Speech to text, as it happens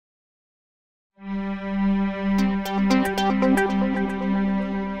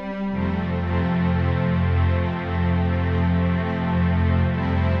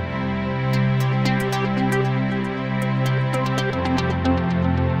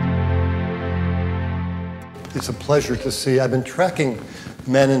it's a pleasure to see. I've been tracking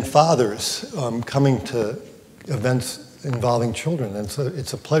men and fathers coming to events involving children, and so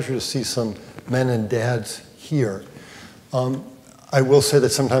it's a pleasure to see some men and dads here. I will say that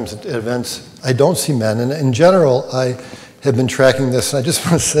sometimes at events I don't see men, and in general I have been tracking this, and I just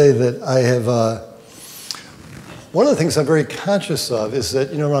want to say that I have, one of the things I'm very conscious of is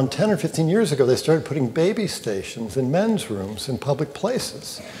that, around 10 or 15 years ago they started putting baby stations in men's rooms in public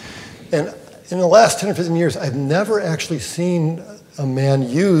places. And in the last 10 or 15 years, I've never actually seen a man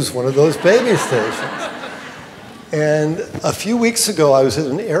use one of those baby stations. And a few weeks ago, I was at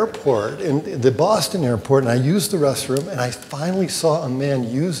an airport, in the Boston airport, and I used the restroom, and I finally saw a man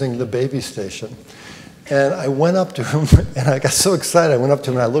using the baby station. And I went up to him, and I got so excited. I went up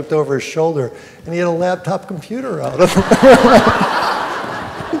to him, and I looked over his shoulder, and he had a laptop computer out.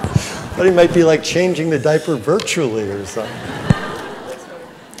 Thought he might be like changing the diaper virtually or something.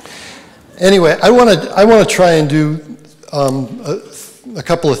 Anyway, I want to try and do a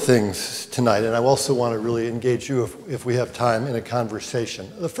couple of things tonight, and I also want to really engage you, if we have time, in a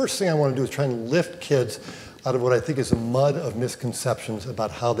conversation. The first thing I want to do is try and lift kids out of what I think is a mud of misconceptions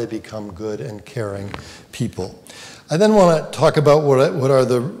about how they become good and caring people. I then want to talk about what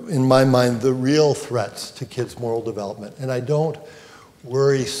are, in my mind, the real threats to kids' moral development. And I don't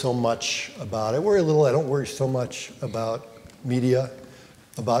worry so much about it. I worry a little. I don't worry so much about media,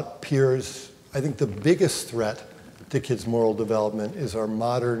 about peers. I think the biggest threat to kids' moral development is our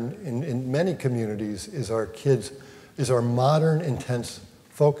modern, in many communities, is our modern intense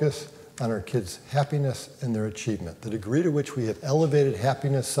focus on our kids' happiness and their achievement. The degree to which we have elevated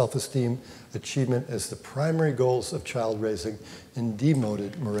happiness, self-esteem, achievement as the primary goals of child raising and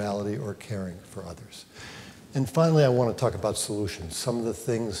demoted morality or caring for others. And finally, I want to talk about solutions, some of the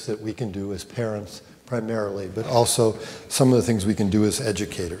things that we can do as parents primarily, but also some of the things we can do as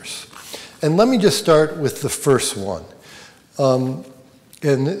educators. And let me just start with the first one, and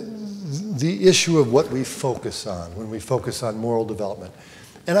the issue of what we focus on when we focus on moral development.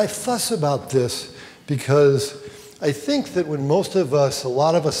 And I fuss about this because I think that when most of us, a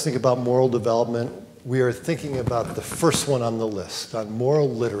lot of us think about moral development, we are thinking about the first one on the list, on moral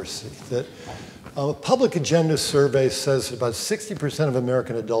literacy. That a public agenda survey says that about 60% of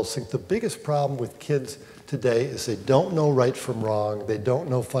American adults think the biggest problem with kids today is they don't know right from wrong. They don't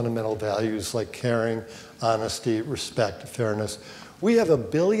know fundamental values like caring, honesty, respect, fairness. We have $1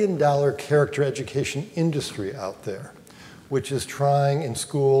 billion character education industry out there, which is trying in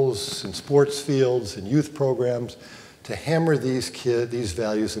schools, in sports fields, in youth programs, to hammer these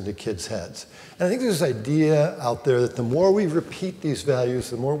values into kids' heads. And I think there's this idea out there that the more we repeat these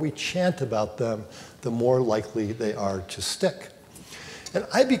values, the more we chant about them, the more likely they are to stick. And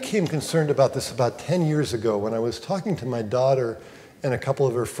I became concerned about this about 10 years ago when I was talking to my daughter and a couple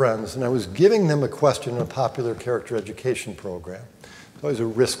of her friends, and I was giving them a question in a popular character education program. It's always a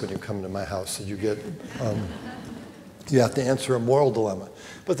risk when you come to my house that you get, you have to answer a moral dilemma.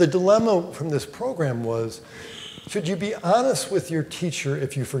 But the dilemma from this program was, should you be honest with your teacher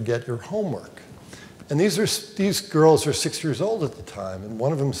if you forget your homework? And these girls are 6 years old at the time, and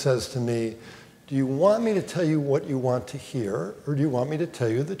one of them says to me, do you want me to tell you what you want to hear, or do you want me to tell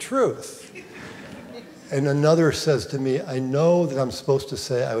you the truth? And another says to me, I know that I'm supposed to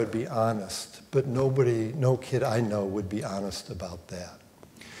say I would be honest, but no kid I know would be honest about that.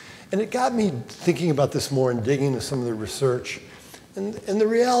 And it got me thinking about this more and digging into some of the research. And the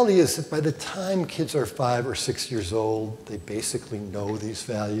reality is that by the time kids are 5 or 6 years old, they basically know these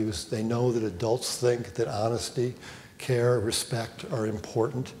values. They know that adults think that honesty, care, respect are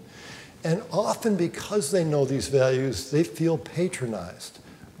important. And often because they know these values, they feel patronized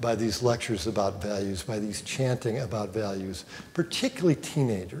by these lectures about values, by these chanting about values, particularly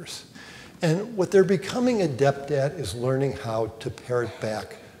teenagers. And what they're becoming adept at is learning how to parrot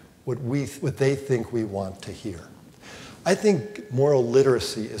back what they think we want to hear. I think moral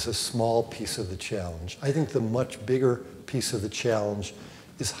literacy is a small piece of the challenge. I think the much bigger piece of the challenge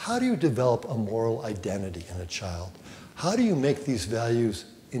is how do you develop a moral identity in a child? How do you make these values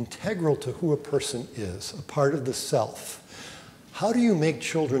integral to who a person is, a part of the self? How do you make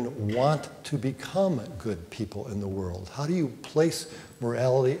children want to become good people in the world? How do you place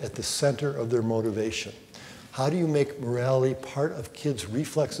morality at the center of their motivation? How do you make morality part of kids'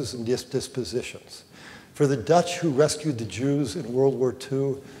 reflexes and dispositions? For the Dutch who rescued the Jews in World War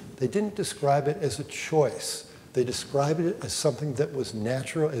II, they didn't describe it as a choice. They described it as something that was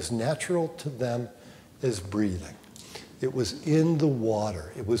as natural to them as breathing. It was in the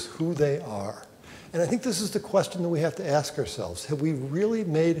water. It was who they are. And I think this is the question that we have to ask ourselves. Have we really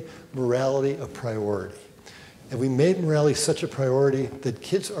made morality a priority? Have we made morality such a priority that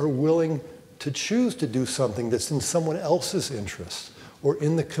kids are willing to choose to do something that's in someone else's interest or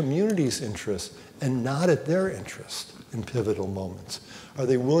in the community's interest and not at their interest in pivotal moments? Are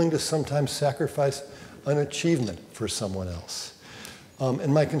they willing to sometimes sacrifice an achievement for someone else?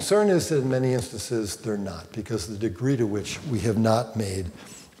 And my concern is that in many instances they're not, because of the degree to which we have not made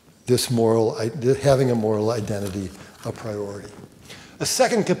this having a moral identity a priority. A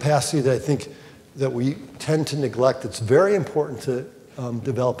second capacity that I think that we tend to neglect that's very important to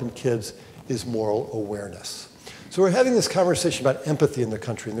develop in kids is moral awareness. So we're having this conversation about empathy in the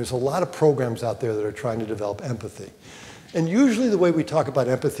country, and there's a lot of programs out there that are trying to develop empathy. And usually the way we talk about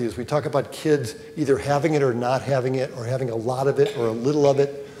empathy is we talk about kids either having it or not having it, or having a lot of it or a little of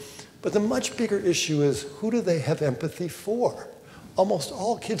it. But the much bigger issue is, who do they have empathy for? Almost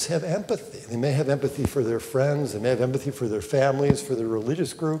all kids have empathy. They may have empathy for their friends, they may have empathy for their families, for their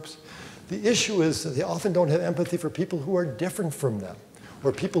religious groups. The issue is that they often don't have empathy for people who are different from them,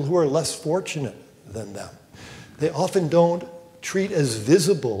 or people who are less fortunate than them. They often don't treat as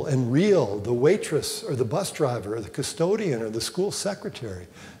visible and real the waitress or the bus driver or the custodian or the school secretary.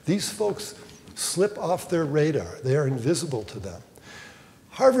 These folks slip off their radar. They are invisible to them.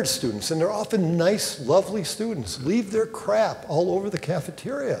 Harvard students, and they're often nice, lovely students, leave their crap all over the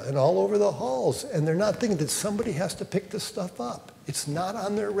cafeteria and all over the halls, and they're not thinking that somebody has to pick this stuff up. It's not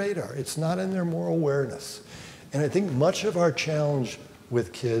on their radar. It's not in their moral awareness. And I think much of our challenge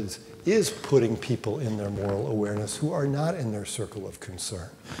with kids is putting people in their moral awareness who are not in their circle of concern.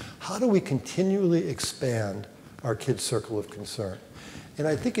 How do we continually expand our kids' circle of concern? And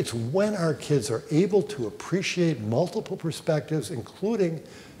I think it's when our kids are able to appreciate multiple perspectives, including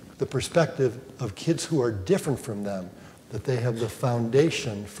the perspective of kids who are different from them, that they have the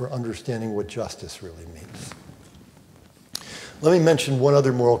foundation for understanding what justice really means. Let me mention one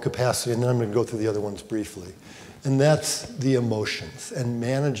other moral capacity, and then I'm going to go through the other ones briefly. And that's the emotions and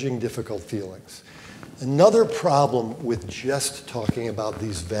managing difficult feelings. Another problem with just talking about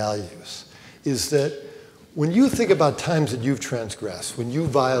these values is that when you think about times that you've transgressed, when you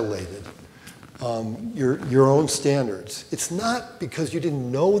violated your own standards, it's not because you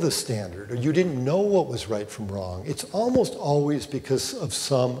didn't know the standard or you didn't know what was right from wrong. It's almost always because of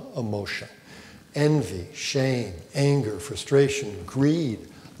some emotion. Envy, shame, anger, frustration, greed,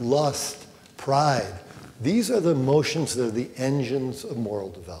 lust, pride. These are the emotions that are the engines of moral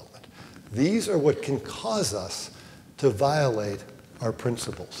development. These are what can cause us to violate our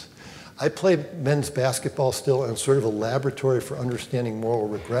principles. I play men's basketball still, and it's sort of a laboratory for understanding moral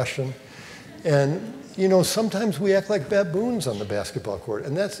regression. And you know, sometimes we act like baboons on the basketball court,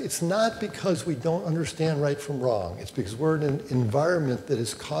 and it's not because we don't understand right from wrong. It's because we're in an environment that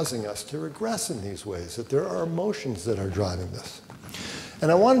is causing us to regress in these ways, that there are emotions that are driving this.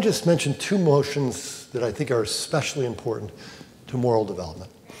 And I want to just mention two emotions that I think are especially important to moral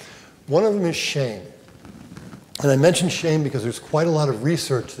development. One of them is shame. And I mention shame because there's quite a lot of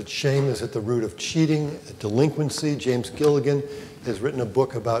research that shame is at the root of cheating, delinquency. James Gilligan has written a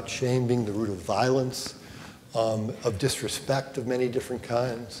book about shame being the root of violence, of disrespect of many different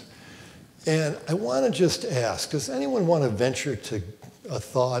kinds. And I want to just ask, does anyone want to venture to a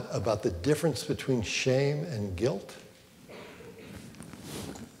thought about the difference between shame and guilt?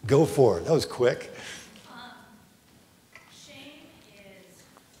 Go for it. That was quick. Shame is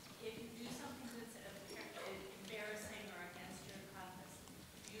if you do something that's embarrassing or against your conscience,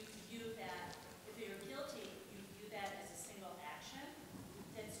 you view that, if you're guilty, you view that as a single action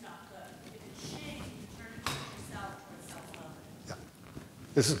that's not good. If it's shame, you turn it to yourself or self-love. Yeah.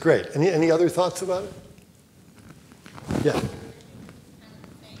 This is great. Any other thoughts about it? Yeah.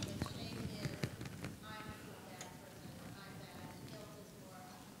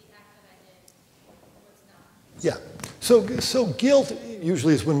 Yeah. So guilt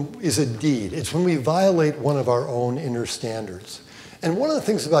usually is a deed. It's when we violate one of our own inner standards. And one of the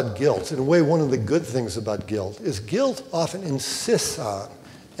things about guilt, in a way one of the good things about guilt, is guilt often insists on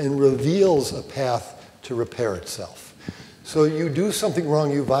and reveals a path to repair itself. So you do something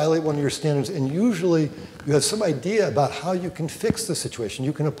wrong, you violate one of your standards, and usually you have some idea about how you can fix the situation.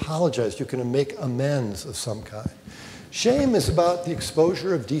 You can apologize, you can make amends of some kind. Shame is about the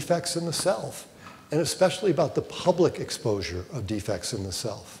exposure of defects in the self, and especially about the public exposure of defects in the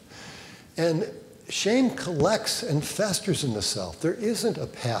self. And shame collects and festers in the self. There isn't a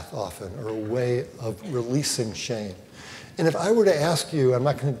path often or a way of releasing shame. And if I were to ask you, I'm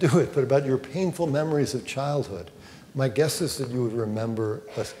not going to do it, but about your painful memories of childhood, my guess is that you would remember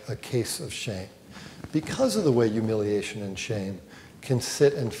a case of shame because of the way humiliation and shame can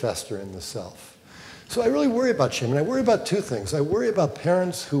sit and fester in the self. So I really worry about shame, and I worry about two things. I worry about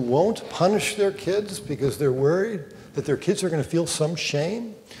parents who won't punish their kids because they're worried that their kids are going to feel some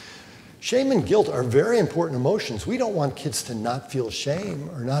shame. Shame and guilt are very important emotions. We don't want kids to not feel shame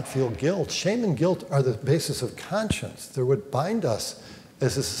or not feel guilt. Shame and guilt are the basis of conscience. They're what bind us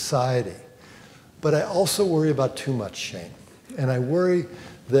as a society. But I also worry about too much shame. And I worry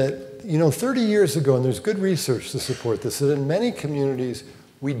that, 30 years ago, and there's good research to support this, that in many communities,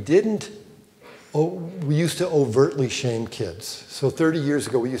 we used to overtly shame kids. So 30 years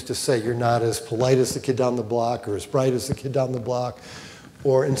ago, we used to say, you're not as polite as the kid down the block or as bright as the kid down the block,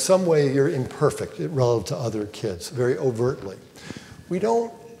 or in some way you're imperfect relative to other kids, very overtly. We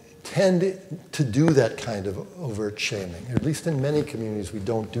don't tend to do that kind of overt shaming. At least in many communities, we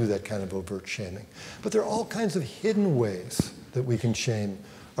don't do that kind of overt shaming. But there are all kinds of hidden ways that we can shame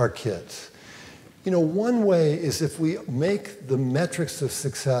our kids. One way is if we make the metrics of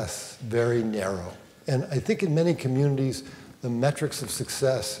success very narrow. And I think in many communities, the metrics of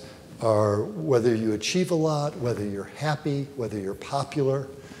success are whether you achieve a lot, whether you're happy, whether you're popular.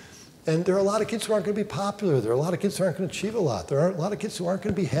 And there are a lot of kids who aren't going to be popular. There are a lot of kids who aren't going to achieve a lot. There are a lot of kids who aren't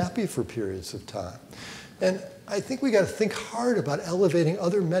going to be happy for periods of time. And I think we got to think hard about elevating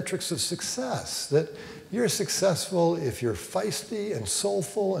other metrics of success, that you're successful if you're feisty and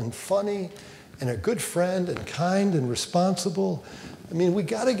soulful and funny and a good friend and kind and responsible. I mean, we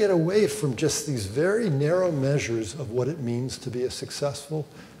got to get away from just these very narrow measures of what it means to be a successful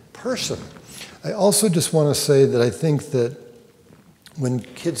person. I also just want to say that I think that when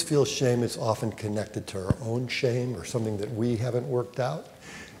kids feel shame, it's often connected to our own shame or something that we haven't worked out.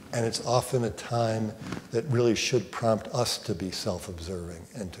 And it's often a time that really should prompt us to be self-observing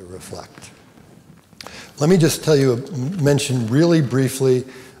and to reflect. Let me just mention really briefly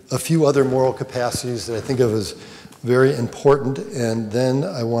a few other moral capacities that I think of as very important, and then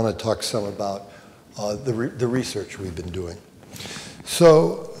I want to talk some about the research we've been doing.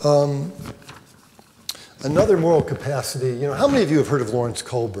 So another moral capacity, how many of you have heard of Lawrence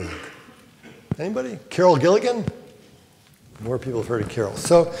Kohlberg? Anybody? Carol Gilligan? More people have heard of Carol.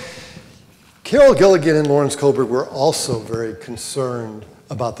 So Carol Gilligan and Lawrence Kohlberg were also very concerned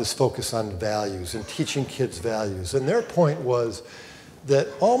about this focus on values and teaching kids values. And their point was that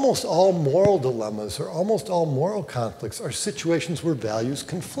almost all moral dilemmas or almost all moral conflicts are situations where values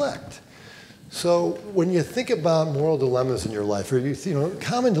conflict. So when you think about moral dilemmas in your life, or a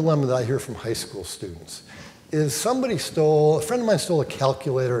common dilemma that I hear from high school students is a friend of mine stole a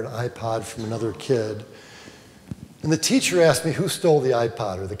calculator and iPod from another kid, and the teacher asked me who stole the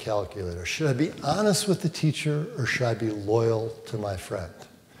iPod or the calculator. Should I be honest with the teacher or should I be loyal to my friend?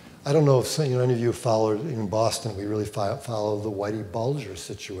 I don't know if any of you followed in Boston, we really follow the Whitey Bulger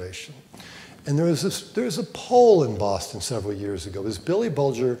situation. And there was a poll in Boston several years ago. Billy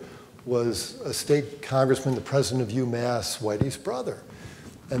Bulger was a state congressman, the president of UMass, Whitey's brother.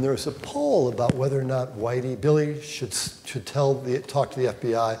 And there was a poll about whether or not Billy should talk to the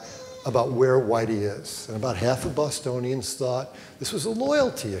FBI about where Whitey is. And about half of Bostonians thought this was a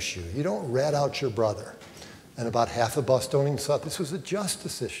loyalty issue. You don't rat out your brother. And about half of Bostonians thought this was a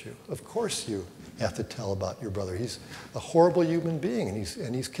justice issue. Of course you have to tell about your brother. He's a horrible human being,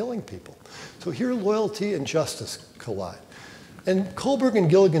 and he's killing people. So here loyalty and justice collide. And Kohlberg and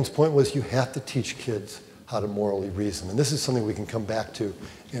Gilligan's point was you have to teach kids how to morally reason. And this is something we can come back to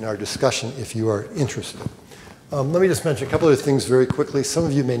in our discussion if you are interested. Let me just mention a couple of things very quickly. Some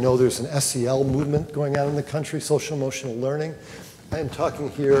of you may know there's an SEL movement going on in the country, social emotional learning. I am talking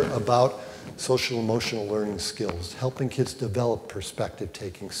here about social emotional learning skills, helping kids develop perspective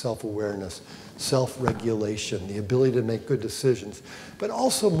taking, self-awareness, self-regulation, the ability to make good decisions, but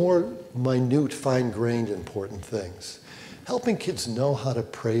also more minute, fine-grained, important things. Helping kids know how to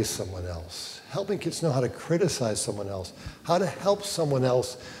praise someone else, helping kids know how to criticize someone else, how to help someone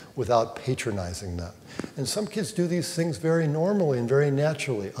else without patronizing them. And some kids do these things very normally and very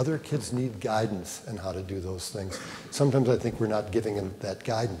naturally. Other kids need guidance in how to do those things. Sometimes I think we're not giving them that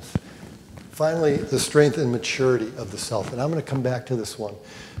guidance. Finally, the strength and maturity of the self. And I'm going to come back to this one.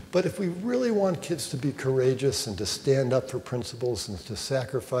 But if we really want kids to be courageous and to stand up for principles and to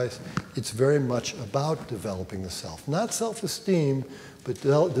sacrifice, it's very much about developing the self. Not self-esteem, but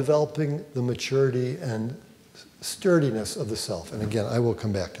developing the maturity and sturdiness of the self. And again, I will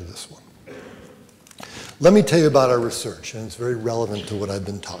come back to this one. Let me tell you about our research, and it's very relevant to what I've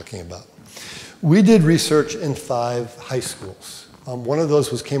been talking about. We did research in 5 high schools. One of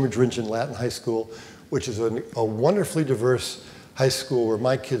those was Cambridge Ridge Latin High School, which is a wonderfully diverse high school where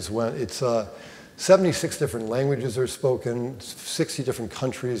my kids went. It's 76 different languages are spoken, 60 different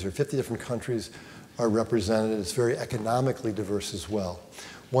countries or 50 different countries are represented. It's very economically diverse as well.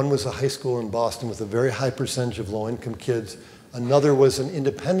 One was a high school in Boston with a very high percentage of low-income kids. Another was an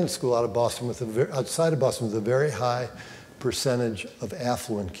independent school outside of Boston with a very high percentage of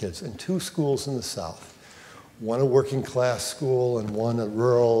affluent kids in 2 schools in the South. One a working class school and one a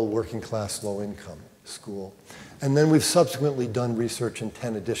rural working class low income school. And then we've subsequently done research in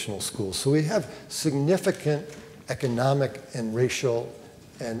 10 additional schools. So we have significant economic and racial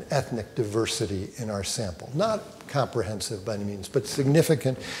and ethnic diversity in our sample. Not comprehensive by any means, but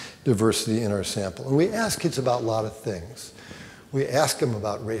significant diversity in our sample. And we ask kids about a lot of things. We ask them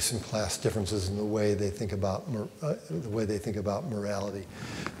about race and class differences in the way they think about morality.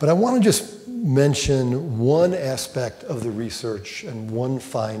 But I want to just mention one aspect of the research and one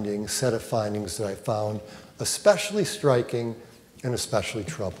set of findings that I found especially striking and especially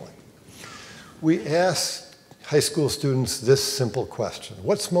troubling. We asked high school students this simple question: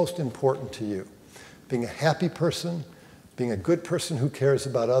 what's most important to you? Being a happy person, being a good person who cares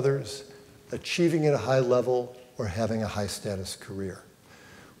about others, achieving at a high level, or having a high status career?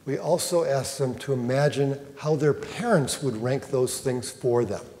 We also asked them to imagine how their parents would rank those things for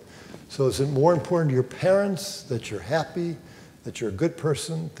them. So is it more important to your parents that you're happy, that you're a good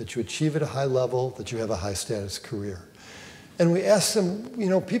person, that you achieve at a high level, that you have a high status career? And we asked them,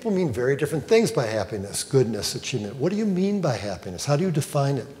 people mean very different things by happiness, goodness, achievement. What do you mean by happiness? How do you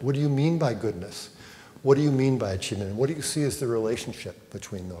define it? What do you mean by goodness? What do you mean by achievement? And what do you see as the relationship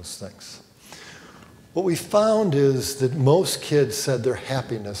between those things? What we found is that most kids said their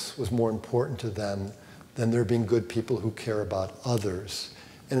happiness was more important to them than their being good people who care about others.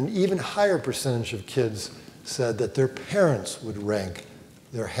 And an even higher percentage of kids said that their parents would rank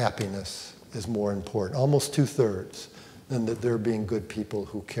their happiness as more important, almost 2/3, than that they're being good people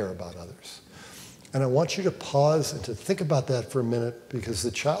who care about others. And I want you to pause and to think about that for a minute, because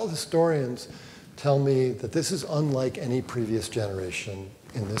the child historians tell me that this is unlike any previous generation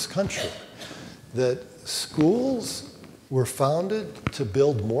in this country. That schools were founded to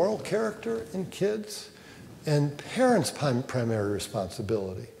build moral character in kids, and parents' primary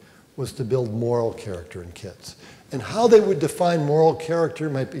responsibility was to build moral character in kids. And how they would define moral character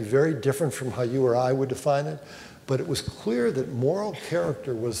might be very different from how you or I would define it, but it was clear that moral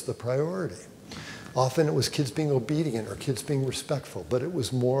character was the priority. Often it was kids being obedient or kids being respectful, but it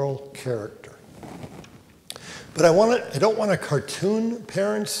was moral character. But I don't want to cartoon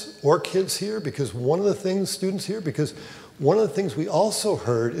parents or kids here, because one of the things we also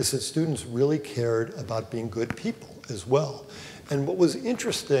heard is that students really cared about being good people as well. And what was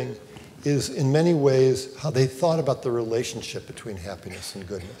interesting is, in many ways, how they thought about the relationship between happiness and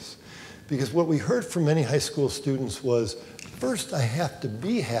goodness. Because what we heard from many high school students was, first I have to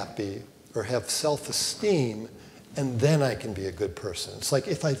be happy or have self-esteem, and then I can be a good person. It's like,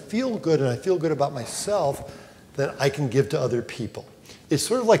 if I feel good and I feel good about myself, then I can give to other people. It's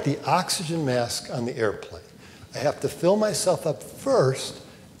sort of like the oxygen mask on the airplane. I have to fill myself up first,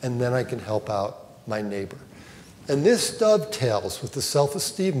 and then I can help out my neighbor. And this dovetails with the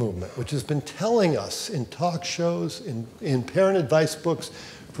self-esteem movement, which has been telling us in talk shows, in parent advice books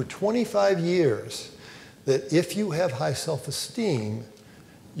for 25 years, that if you have high self-esteem,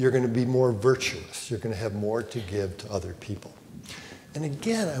 you're going to be more virtuous. You're going to have more to give to other people. And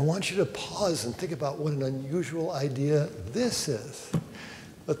again, I want you to pause and think about what an unusual idea this is.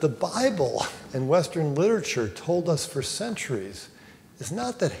 But the Bible and Western literature told us for centuries is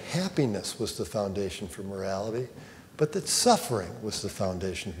not that happiness was the foundation for morality, but that suffering was the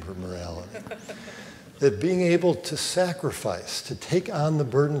foundation for morality. That being able to sacrifice, to take on the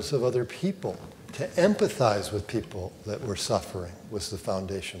burdens of other people, to empathize with people that were suffering was the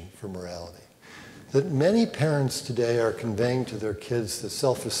foundation for morality. That many parents today are conveying to their kids that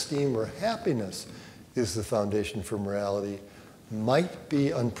self-esteem or happiness is the foundation for morality might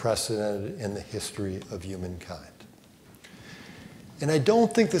be unprecedented in the history of humankind. And I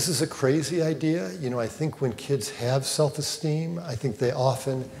don't think this is a crazy idea. I think when kids have self-esteem, I think they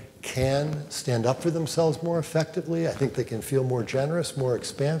often can stand up for themselves more effectively. I think they can feel more generous, more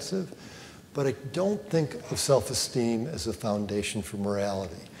expansive. But I don't think of self-esteem as a foundation for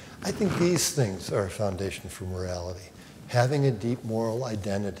morality. I think these things are a foundation for morality. Having a deep moral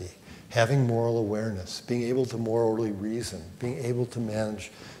identity, having moral awareness, being able to morally reason, being able to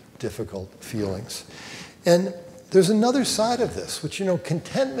manage difficult feelings. And there's another side of this, which,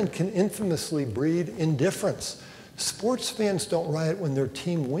 contentment can infamously breed indifference. Sports fans don't riot when their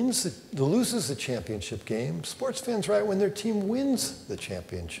team loses the championship game. Sports fans riot when their team wins the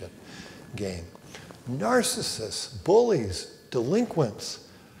championship game. Narcissists, bullies, delinquents,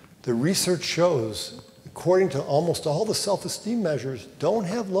 the research shows, according to almost all the self-esteem measures, don't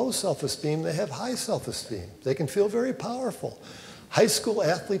have low self-esteem, they have high self-esteem. They can feel very powerful. High school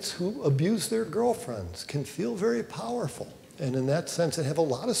athletes who abuse their girlfriends can feel very powerful, and in that sense, and have a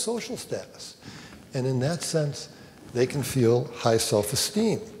lot of social status. And in that sense, they can feel high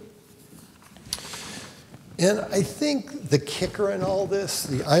self-esteem. And I think the kicker in all this,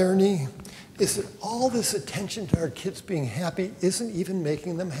 the irony, is that all this attention to our kids being happy isn't even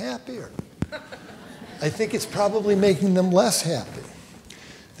making them happier. I think it's probably making them less happy.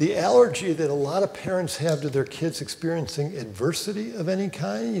 The allergy that a lot of parents have to their kids experiencing adversity of any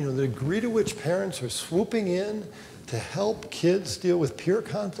kind, you know, the degree to which parents are swooping in to help kids deal with peer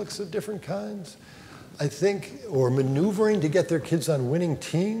conflicts of different kinds, I think, or maneuvering to get their kids on winning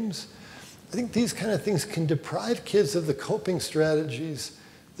teams, I think these kind of things can deprive kids of the coping strategies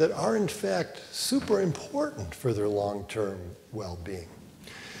that are in fact super important for their long-term well-being.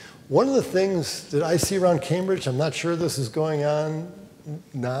 One of the things that I see around Cambridge, I'm not sure this is going on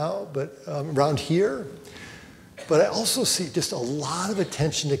now, but around here, but I also see just a lot of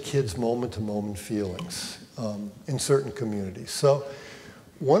attention to kids' moment-to-moment feelings in certain communities. So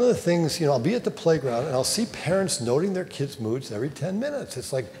one of the things, you know, I'll be at the playground and I'll see parents noting their kids' moods every 10 minutes.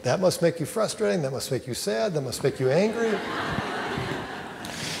 It's like, that must make you frustrating, that must make you sad, that must make you angry.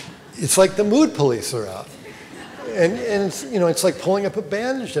 It's like the mood police are out. And it's, you know, it's like pulling up a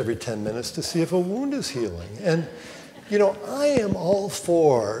bandage every 10 minutes to see if a wound is healing. And, you know, I am all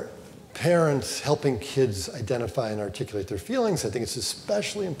for parents helping kids identify and articulate their feelings. I think it's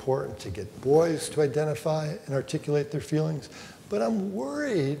especially important to get boys to identify and articulate their feelings. But I'm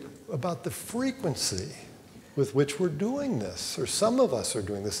worried about the frequency with which we're doing this, or some of us are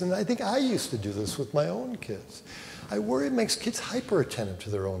doing this. And I think I used to do this with my own kids. I worry it makes kids hyper-attentive to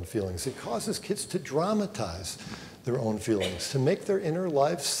their own feelings. It causes kids to dramatize their own feelings, to make their inner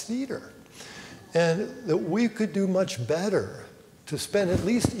lives theater. And that we could do much better to spend at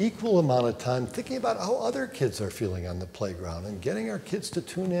least equal amount of time thinking about how other kids are feeling on the playground and getting our kids to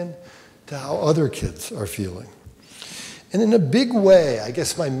tune in to how other kids are feeling. And in a big way, I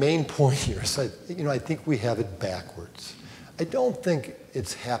guess my main point here is I think we have it backwards. I don't think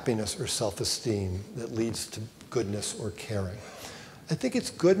it's happiness or self-esteem that leads to goodness or caring. I think it's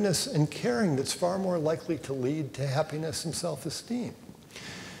goodness and caring that's far more likely to lead to happiness and self-esteem.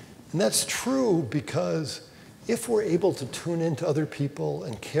 And that's true because if we're able to tune into other people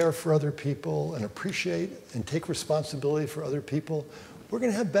and care for other people and appreciate and take responsibility for other people, we're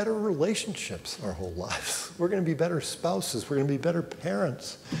going to have better relationships our whole lives. We're going to be better spouses. We're going to be better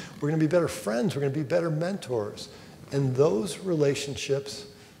parents. We're going to be better friends. We're going to be better mentors. And those relationships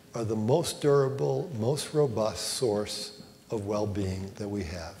are the most durable, most robust source of well-being that we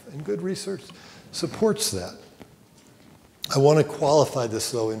have. And good research supports that. I want to qualify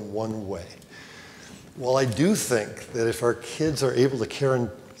this, though, in one way. While I do think that if our kids are able to care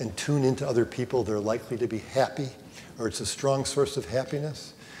and tune into other people, they're likely to be happy, or it's a strong source of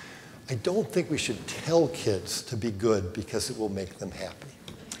happiness, I don't think we should tell kids to be good because it will make them happy.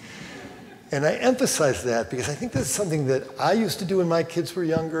 And I emphasize that because I think that's something that I used to do when my kids were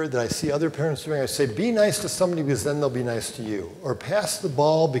younger, that I see other parents doing. I say, be nice to somebody because then they'll be nice to you. Or pass the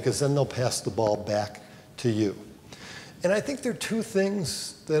ball because then they'll pass the ball back to you. And I think there are two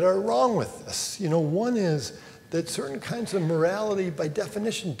things that are wrong with this. You know, one is that certain kinds of morality, by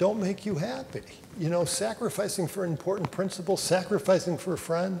definition, don't make you happy. You know, sacrificing for an important principle, sacrificing for a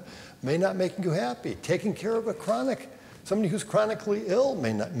friend may not make you happy. Taking care of somebody who's chronically ill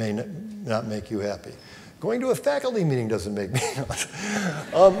may not make you happy. Going to a faculty meeting doesn't make me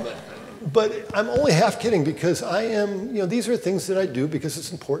happy. But I'm only half kidding because I am, you know, these are things that I do because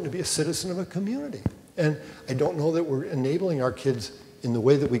it's important to be a citizen of a community. And I don't know that we're enabling our kids in the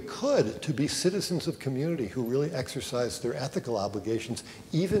way that we could to be citizens of community who really exercise their ethical obligations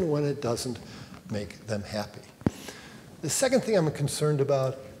even when it doesn't make them happy. The second thing I'm concerned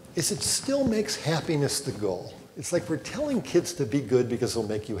about is it still makes happiness the goal. It's like we're telling kids to be good because it'll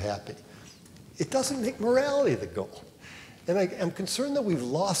make you happy. It doesn't make morality the goal. And I'm concerned that we've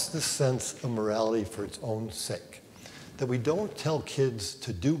lost this sense of morality for its own sake. That we don't tell kids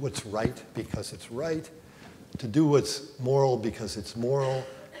to do what's right because it's right, to do what's moral because it's moral,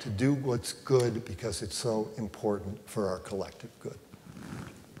 to do what's good because it's so important for our collective good.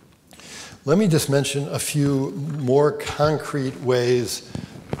 Let me just mention a few more concrete ways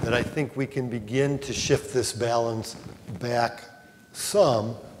that I think we can begin to shift this balance back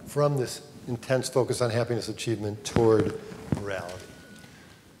some from this intense focus on happiness achievement toward morality.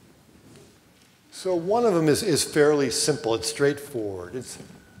 So one of them is fairly simple. It's straightforward. It's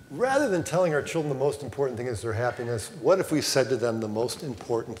rather than telling our children the most important thing is their happiness, what if we said to them the most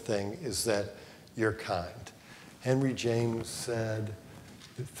important thing is that you're kind? Henry James said,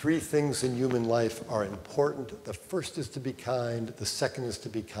 the three things in human life are important. The first is to be kind, the second is to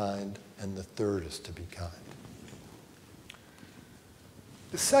be kind, and the third is to be kind.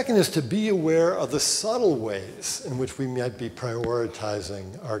 The second is to be aware of the subtle ways in which we might be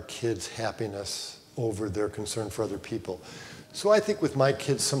prioritizing our kids' happiness over their concern for other people. So I think with my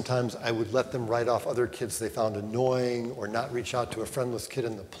kids, sometimes I would let them write off other kids they found annoying, or not reach out to a friendless kid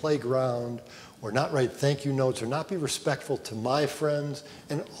in the playground, or not write thank you notes, or not be respectful to my friends.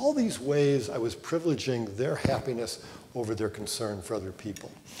 And all these ways I was privileging their happiness over their concern for other people.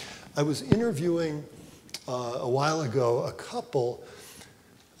 I was interviewing a while ago a couple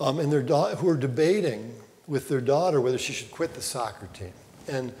and who were debating with their daughter whether she should quit the soccer team.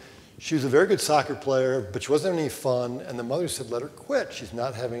 And she was a very good soccer player, but she wasn't having any fun, and the mother said, let her quit. She's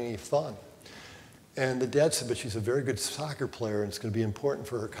not having any fun. And the dad said, but she's a very good soccer player, and it's going to be important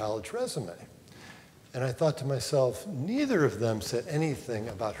for her college resume. And I thought to myself, neither of them said anything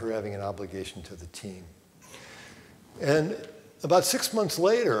about her having an obligation to the team. And about 6 months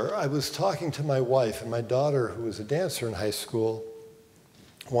later, I was talking to my wife, and my daughter, who was a dancer in high school,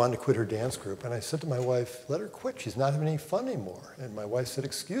 wanted to quit her dance group. And I said to my wife, let her quit. She's not having any fun anymore. And my wife said,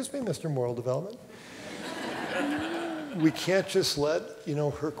 excuse me, Mr. Moral Development. We can't just let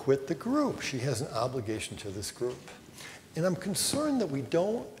her quit the group. She has an obligation to this group. And I'm concerned that we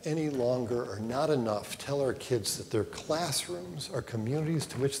don't any longer, or not enough, tell our kids that their classrooms are communities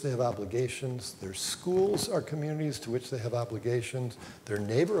to which they have obligations, their schools are communities to which they have obligations, their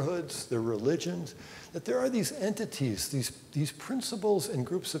neighborhoods, their religions, that there are these entities, these principles and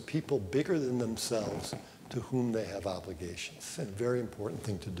groups of people bigger than themselves to whom they have obligations. It's a very important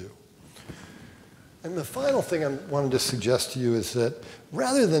thing to do. And the final thing I wanted to suggest to you is that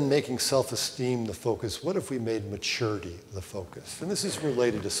rather than making self-esteem the focus, what if we made maturity the focus? And this is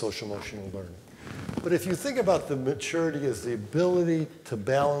related to social emotional learning. But if you think about the maturity as the ability to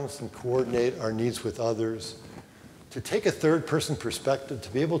balance and coordinate our needs with others, to take a third-person perspective, to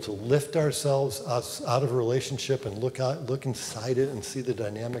be able to lift ourselves out of a relationship and look inside it and see the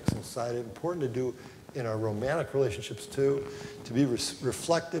dynamics inside it, important to do in our romantic relationships too, to be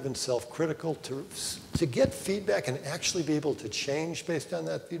reflective and self-critical, to get feedback and actually be able to change based on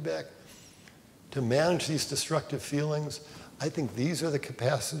that feedback, to manage these destructive feelings. I think these are the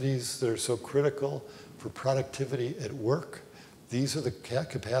capacities that are so critical for productivity at work. These are the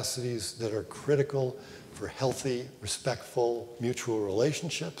capacities that are critical for healthy, respectful, mutual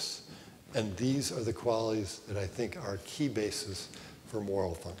relationships. And these are the qualities that I think are key bases for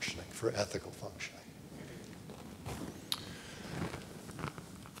moral functioning, for ethical functioning.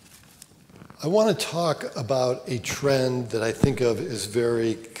 I want to talk about a trend that I think of as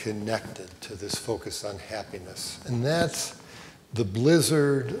very connected to this focus on happiness, and that's the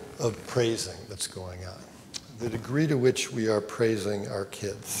blizzard of praising that's going on, the degree to which we are praising our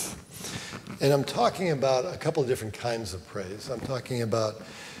kids. And I'm talking about a couple of different kinds of praise. I'm talking about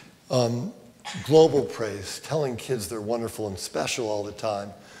global praise, telling kids they're wonderful and special all the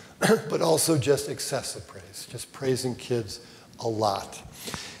time, but also just excessive praise, just praising kids a lot.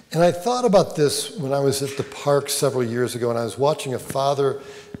 And I thought about this when I was at the park several years ago, and I was watching a father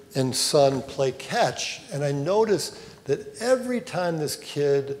and son play catch, and I noticed that every time this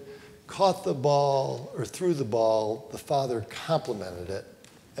kid caught the ball or threw the ball, the father complimented it.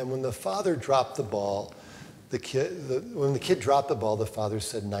 And when the father dropped the ball, when the kid dropped the ball, the father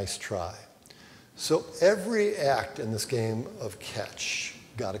said, nice try. So every act in this game of catch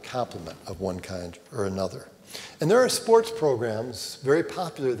got a compliment of one kind or another. And there are sports programs, very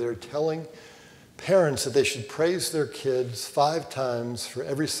popular, that are telling parents that they should praise their kids 5 times for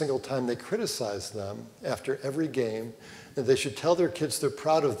every single time they criticize them after every game, and they should tell their kids they're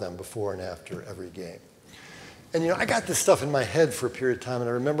proud of them before and after every game. And I got this stuff in my head for a period of time, and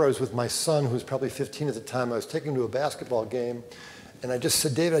I remember I was with my son, who was probably 15 at the time. I was taking him to a basketball game, and I just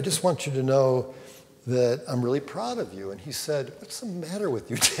said, David, I just want you to know that I'm really proud of you. And he said, what's the matter with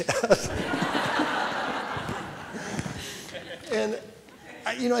you, Dad? And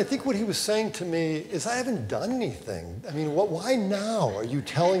I think what he was saying to me is, I haven't done anything. I mean, why now are you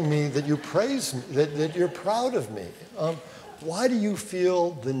telling me that you praise me, that you're proud of me? Why do you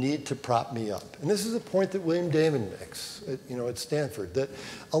feel the need to prop me up? And this is a point that William Damon makes, at Stanford, that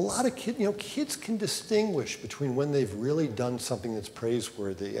a lot of kids can distinguish between when they've really done something that's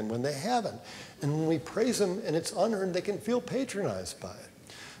praiseworthy and when they haven't. And when we praise them and it's unearned, they can feel patronized by it.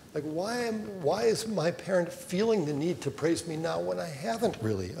 Like, why is my parent feeling the need to praise me now when I haven't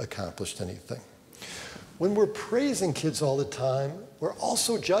really accomplished anything? When we're praising kids all the time, we're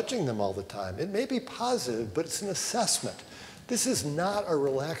also judging them all the time. It may be positive, but it's an assessment. This is not a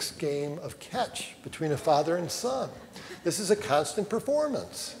relaxed game of catch between a father and son. This is a constant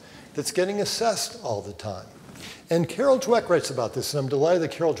performance that's getting assessed all the time. And Carol Dweck writes about this, and I'm delighted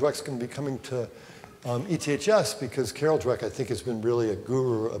that Carol Dweck's going to be coming to ETHS because Carol Dweck, I think, has been really a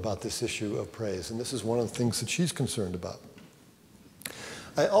guru about this issue of praise, and this is one of the things that she's concerned about.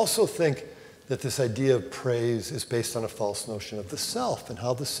 I also think that this idea of praise is based on a false notion of the self and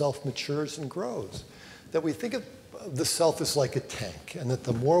how the self matures and grows. That we think of the self as like a tank, and that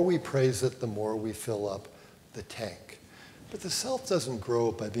the more we praise it, the more we fill up the tank. But the self doesn't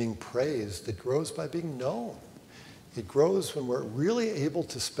grow by being praised, it grows by being known. It grows when we're really able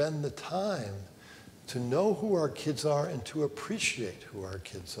to spend the time to know who our kids are and to appreciate who our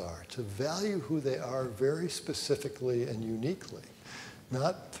kids are, to value who they are very specifically and uniquely,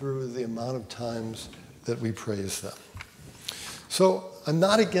 not through the amount of times that we praise them. So I'm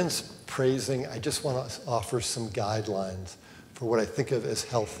not against praising, I just want to offer some guidelines for what I think of as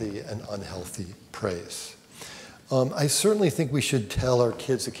healthy and unhealthy praise. I certainly think we should tell our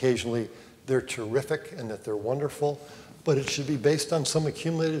kids occasionally they're terrific and that they're wonderful, but it should be based on some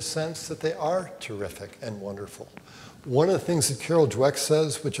accumulated sense that they are terrific and wonderful. One of the things that Carol Dweck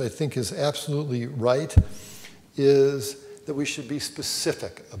says, which I think is absolutely right, is that we should be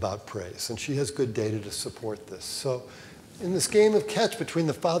specific about praise, and she has good data to support this. So in this game of catch between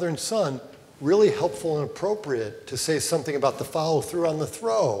the father and son, really helpful and appropriate to say something about the follow-through on the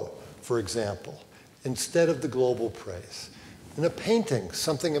throw, for example, instead of the global praise. In a painting,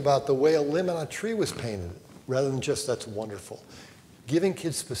 something about the way a limb on a tree was painted, rather than just that's wonderful. Giving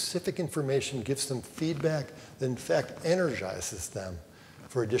kids specific information gives them feedback that in fact energizes them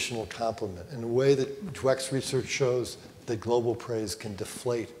for additional compliment in a way that Dweck's research shows that global praise can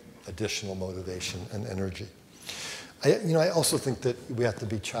deflate additional motivation and energy. I also think that we have to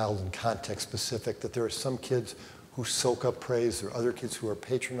be child and context specific, that there are some kids who soak up praise, there are other kids who are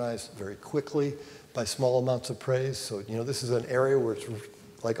patronized very quickly by small amounts of praise. So, this is an area where it's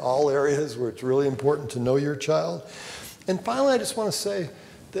like all areas where it's really important to know your child. And finally, I just want to say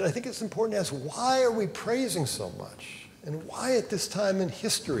that I think it's important to ask, why are we praising so much? And why at this time in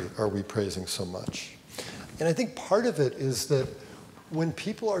history are we praising so much? And I think part of it is that when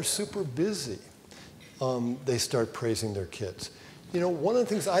people are super busy, they start praising their kids. One of the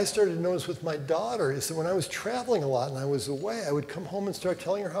things I started to notice with my daughter is that when I was traveling a lot and I was away, I would come home and start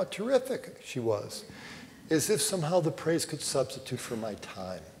telling her how terrific she was, as if somehow the praise could substitute for my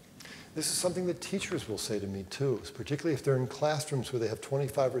time. This is something that teachers will say to me too, particularly if they're in classrooms where they have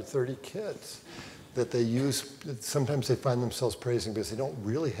 25 or 30 kids, that they use, sometimes they find themselves praising because they don't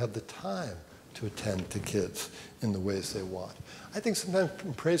really have the time to attend to kids in the ways they want. I think sometimes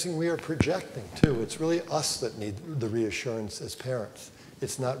in praising we are projecting too. It's really us that need the reassurance as parents.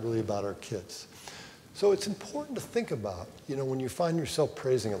 It's not really about our kids. So it's important to think about, when you find yourself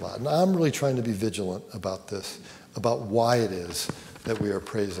praising a lot, and I'm really trying to be vigilant about this, about why it is that we are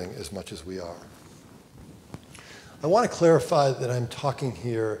praising as much as we are. I want to clarify that I'm talking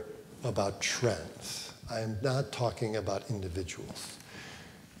here about trends. I am not talking about individuals.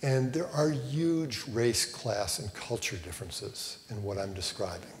 And there are huge race, class, and culture differences in what I'm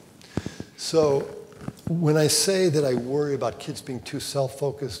describing. So when I say that I worry about kids being too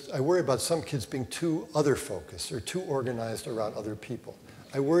self-focused, I worry about some kids being too other-focused or too organized around other people.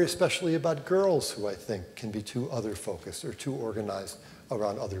 I worry especially about girls who I think can be too other-focused or too organized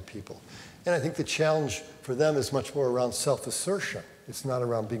around other people. And I think the challenge for them is much more around self-assertion. It's not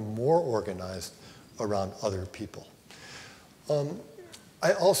around being more organized around other people.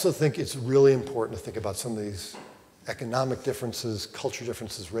 I also think it's really important to think about some of these economic differences, culture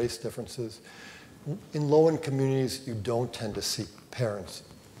differences, race differences. In low-income communities, you don't tend to see parents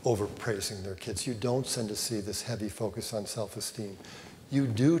overpraising their kids. You don't tend to see this heavy focus on self-esteem. You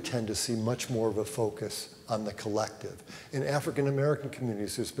do tend to see much more of a focus on the collective. In African-American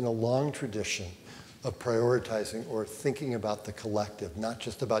communities, there's been a long tradition of prioritizing or thinking about the collective, not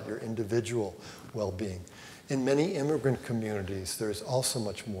just about your individual well-being. In many immigrant communities, there's also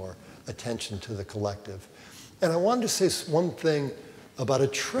much more attention to the collective. And I wanted to say one thing about a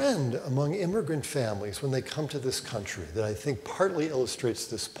trend among immigrant families when they come to this country that I think partly illustrates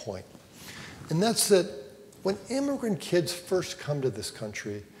this point. And that's that when immigrant kids first come to this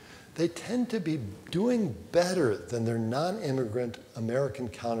country, they tend to be doing better than their non-immigrant American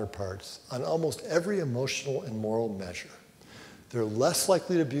counterparts on almost every emotional and moral measure. They're less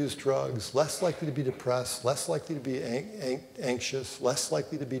likely to abuse drugs, less likely to be depressed, less likely to be anxious, less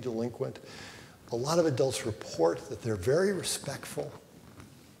likely to be delinquent. A lot of adults report that they're very respectful.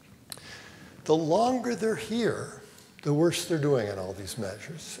 The longer they're here, the worse they're doing on all these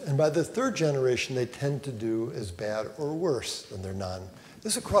measures. And by the third generation, they tend to do as bad or worse than their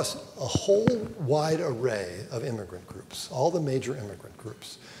This is across a whole wide array of immigrant groups, all the major immigrant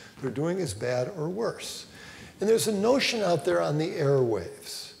groups. They're doing as bad or worse. And there's a notion out there on the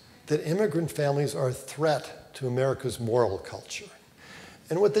airwaves that immigrant families are a threat to America's moral culture.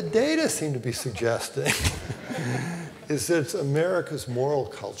 And what the data seem to be suggesting is that it's America's moral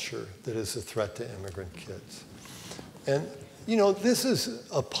culture that is a threat to immigrant kids. And, you know, this is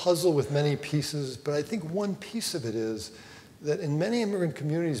a puzzle with many pieces, but I think one piece of it is that in many immigrant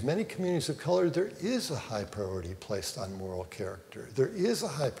communities, many communities of color, there is a high priority placed on moral character. There is a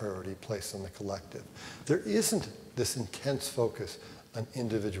high priority placed on the collective. There isn't this intense focus on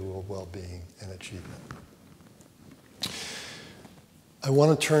individual well-being and achievement. I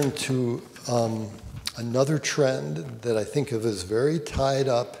want to turn to another trend that I think of as very tied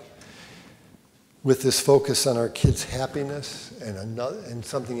up with this focus on our kids' happiness and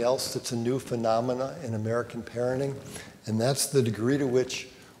something else that's a new phenomena in American parenting, and that's the degree to which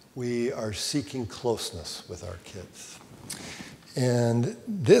we are seeking closeness with our kids. And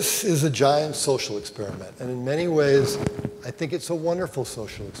this is a giant social experiment, and in many ways, I think it's a wonderful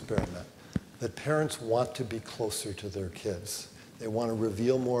social experiment that parents want to be closer to their kids. They want to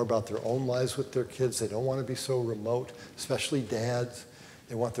reveal more about their own lives with their kids. They don't want to be so remote, especially dads.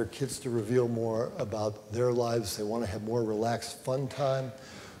 They want their kids to reveal more about their lives. They want to have more relaxed, fun time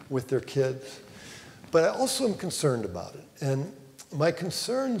with their kids. But I also am concerned about it. And my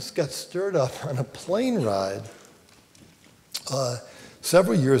concerns got stirred up on a plane ride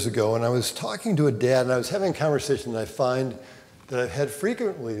several years ago. And I was talking to a dad, and I was having a conversation that I find that I've had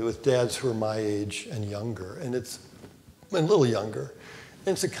frequently with dads who are my age and younger. And it's a little younger.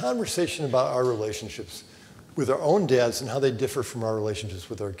 And it's a conversation about our relationships with our own dads and how they differ from our relationships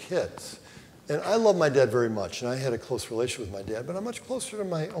with our kids. And I love my dad very much, and I had a close relationship with my dad, but I'm much closer to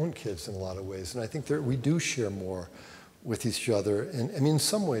my own kids in a lot of ways. And I think that we do share more with each other. And I mean, in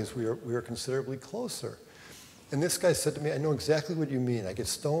some ways, we are considerably closer. And this guy said to me, I know exactly what you mean. I get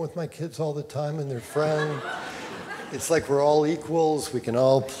stoned with my kids all the time and their friend. It's like we're all equals. We can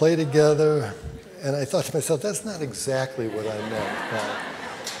all play together. And I thought to myself, that's not exactly what I meant.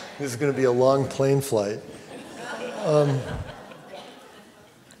 This is going to be a long plane flight.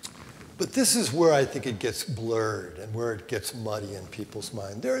 But this is where I think it gets blurred and where it gets muddy in people's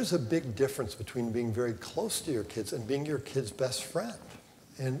mind. There is a big difference between being very close to your kids and being your kid's best friend.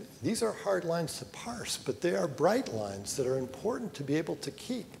 And these are hard lines to parse, but they are bright lines that are important to be able to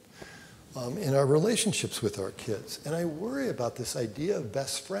keep in our relationships with our kids. And I worry about this idea of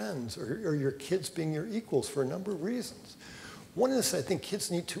best friends or your kids being your equals for a number of reasons. One is I think kids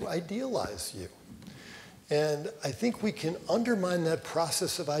need to idealize you. And I think we can undermine that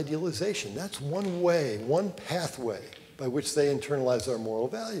process of idealization. That's one way, one pathway by which they internalize our moral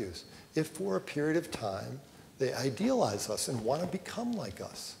values. If for a period of time they idealize us and want to become like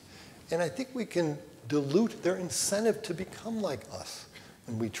us. And I think we can dilute their incentive to become like us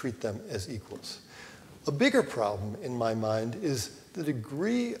when we treat them as equals. A bigger problem in my mind is the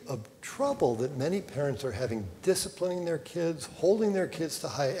degree of trouble that many parents are having disciplining their kids, holding their kids to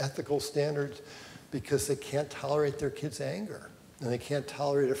high ethical standards, because they can't tolerate their kids' anger, and they can't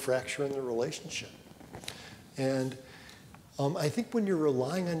tolerate a fracture in the relationship. And I think when you're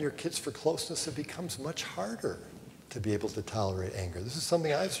relying on your kids for closeness, it becomes much harder to be able to tolerate anger. This is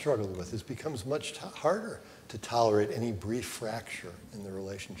something I've struggled with. It becomes much harder to tolerate any brief fracture in the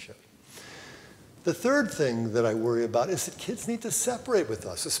relationship. The third thing that I worry about is that kids need to separate with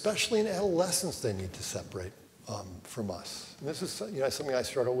us, especially in adolescence. They need to separate from us. And this is something I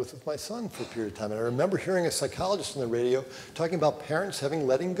struggled with my son for a period of time. And I remember hearing a psychologist on the radio talking about parents having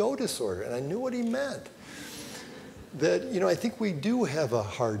letting go disorder, and I knew what he meant. That, I think we do have a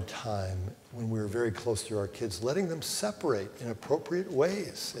hard time when we're very close to our kids, letting them separate in appropriate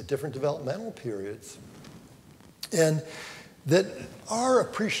ways at different developmental periods. And that our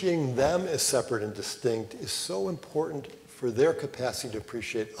appreciating them as separate and distinct is so important for their capacity to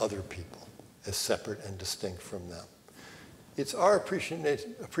appreciate other people as separate and distinct from them. It's our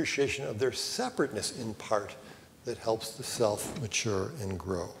appreciation of their separateness in part that helps the self mature and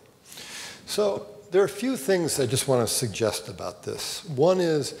grow. So there are a few things I just want to suggest about this. One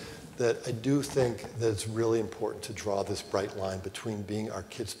is that I do think that it's really important to draw this bright line between being our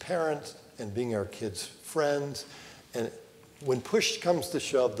kids' parents and being our kids' friends. And when push comes to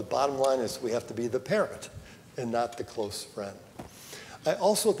shove, the bottom line is we have to be the parent and not the close friend. I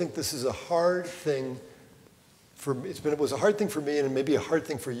also think this is a hard thing for me. It was a hard thing for me, and maybe a hard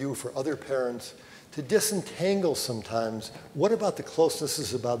thing for you, for other parents, to disentangle sometimes what about the closeness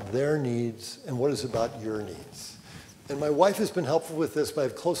is about their needs and what is about your needs. And my wife has been helpful with this. I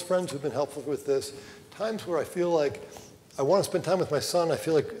have close friends who have been helpful with this. Times where I feel like I want to spend time with my son. I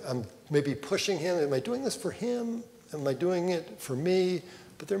feel like I'm maybe pushing him. Am I doing this for him? Am I doing it for me?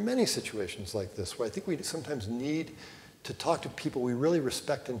 But there are many situations like this where I think we sometimes need to talk to people we really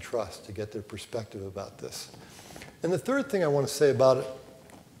respect and trust to get their perspective about this. And the third thing I want to say about it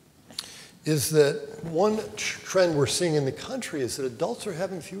is that one trend we're seeing in the country is that adults are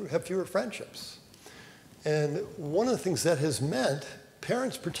have fewer friendships. And one of the things that has meant,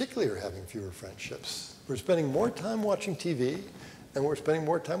 parents particularly are having fewer friendships. We're spending more time watching TV, and we're spending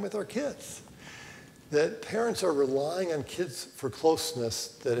more time with our kids. That parents are relying on kids for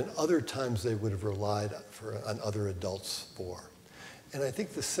closeness that in other times they would have relied on other adults for. And I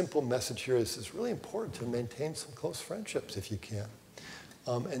think the simple message here is it's really important to maintain some close friendships if you can,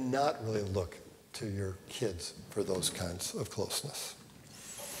 and not really look to your kids for those kinds of closeness.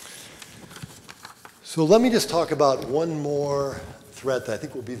 So let me just talk about one more threat that I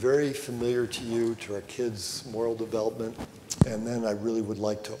think will be very familiar to you, to our kids' moral development, and then I really would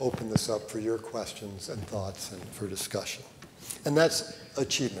like to open this up for your questions and thoughts and for discussion. And that's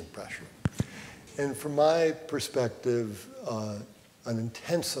achievement pressure. And from my perspective, an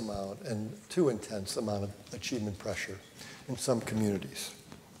intense amount and too intense amount of achievement pressure in some communities.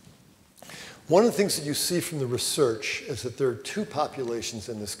 One of the things that you see from the research is that there are two populations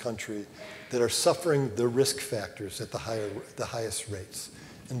in this country that are suffering the risk factors at the highest rates.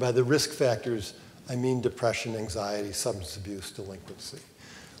 And by the risk factors, I mean depression, anxiety, substance abuse, delinquency.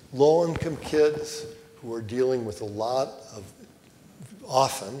 Low-income kids who are dealing with a lot of,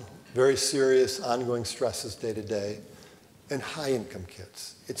 often, very serious ongoing stresses day to day, and high-income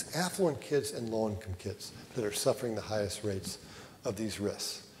kids. It's affluent kids and low-income kids that are suffering the highest rates of these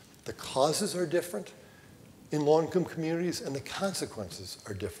risks. The causes are different in low-income communities, and the consequences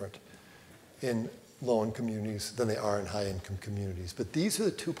are different in low-income communities than they are in high-income communities. But these are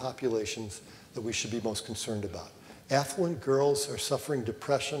the two populations that we should be most concerned about. Affluent girls are suffering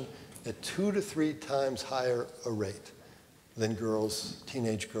depression at 2 to 3 times higher a rate than girls,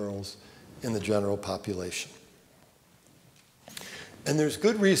 teenage girls, in the general population. And there's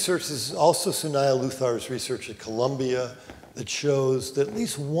good research, this is also Sunaya Luthar's research at Columbia, that shows that at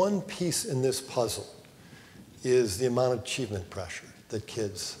least one piece in this puzzle is the amount of achievement pressure that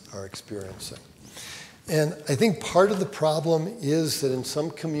kids are experiencing. And I think part of the problem is that in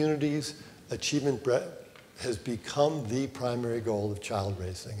some communities, achievement has become the primary goal of child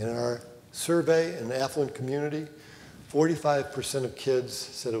raising. And in our survey in an affluent community, 45% of kids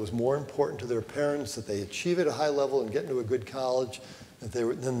said it was more important to their parents that they achieve at a high level and get into a good college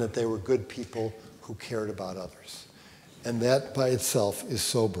than that they were good people who cared about others. And that by itself is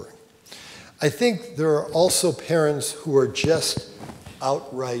sobering. I think there are also parents who are just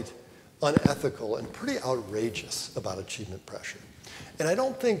outright unethical and pretty outrageous about achievement pressure. And I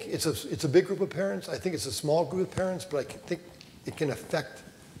don't think it's a big group of parents. I think it's a small group of parents, but I think it can affect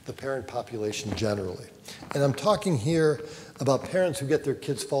the parent population generally. And I'm talking here about parents who get their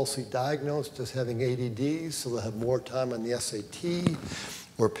kids falsely diagnosed as having ADD, so they'll have more time on the SAT,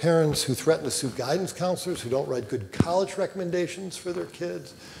 or parents who threaten to sue guidance counselors who don't write good college recommendations for their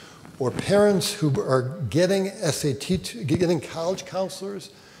kids, or parents who are getting getting college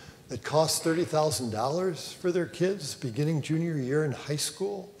counselors that cost $30,000 for their kids beginning junior year in high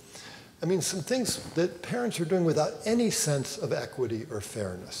school. I mean, some things that parents are doing without any sense of equity or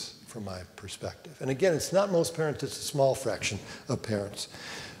fairness from my perspective. And again, it's not most parents, it's a small fraction of parents,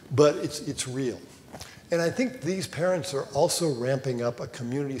 but it's real. And I think these parents are also ramping up a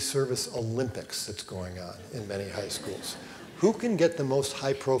community service Olympics that's going on in many high schools. Who can get the most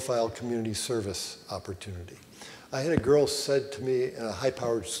high-profile community service opportunity? I had a girl said to me in a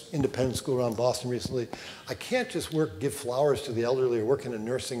high-powered independent school around Boston recently, I can't just give flowers to the elderly or work in a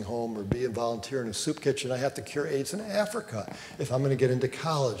nursing home or be a volunteer in a soup kitchen. I have to cure AIDS in Africa if I'm going to get into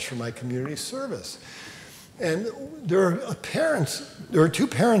college for my community service. And there are two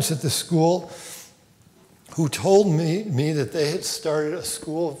parents at this school who told me that they had started a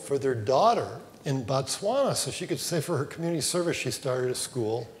school for their daughter in Botswana, so she could say for her community service she started a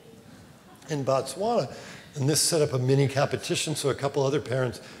school in Botswana. And this set up a mini competition, so a couple other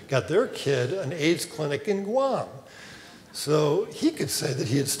parents got their kid an AIDS clinic in Guam. So he could say that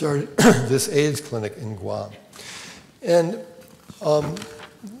he had started this AIDS clinic in Guam. And I'm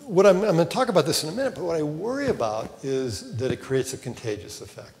going to talk about this in a minute, but what I worry about is that it creates a contagious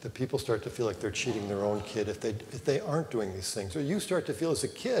effect, that people start to feel like they're cheating their own kid if they aren't doing these things. Or you start to feel as a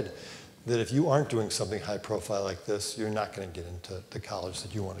kid that if you aren't doing something high profile like this, you're not going to get into the college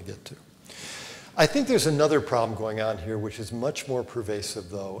that you want to get to. I think there's another problem going on here, which is much more pervasive,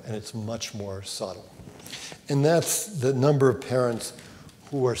 though, and it's much more subtle. And that's the number of parents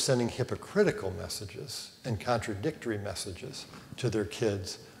who are sending hypocritical messages and contradictory messages to their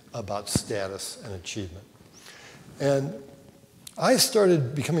kids about status and achievement. And I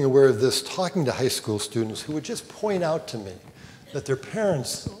started becoming aware of this talking to high school students who would just point out to me that their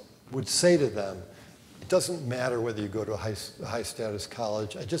parents would say to them, it doesn't matter whether you go to a high status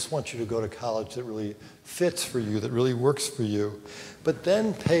college, I just want you to go to college that really fits for you, that really works for you, but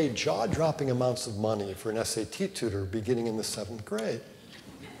then pay jaw-dropping amounts of money for an SAT tutor beginning in the 7th grade.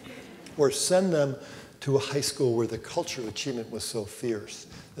 Or send them to a high school where the culture of achievement was so fierce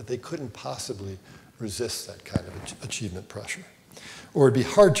that they couldn't possibly resist that kind of achievement pressure. Or it'd be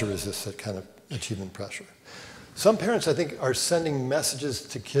hard to resist that kind of achievement pressure. Some parents, I think, are sending messages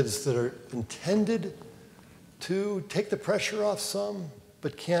to kids that are intended to take the pressure off some,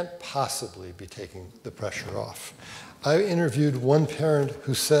 but can't possibly be taking the pressure off. I interviewed one parent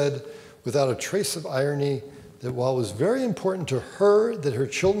who said, without a trace of irony, that while it was very important to her that her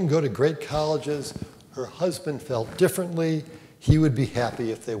children go to great colleges, her husband felt differently. He would be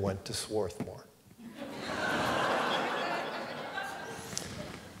happy if they went to Swarthmore.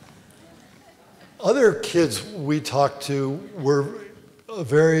 Other kids we talked to were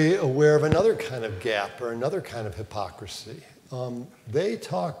very aware of another kind of gap or another kind of hypocrisy. They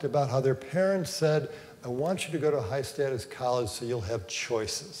talked about how their parents said, I want you to go to a high status college so you'll have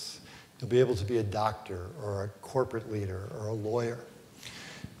choices. You'll be able to be a doctor or a corporate leader or a lawyer.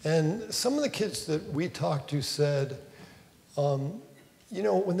 And some of the kids that we talked to said, you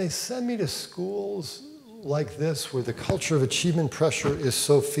know, when they send me to schools like this where the culture of achievement pressure is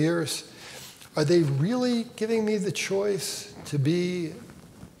so fierce, are they really giving me the choice to be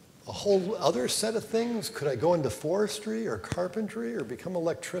a whole other set of things? Could I go into forestry or carpentry or become an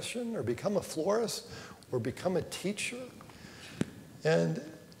electrician or become a florist or become a teacher? And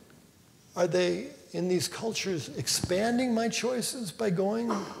are they, in these cultures, expanding my choices by going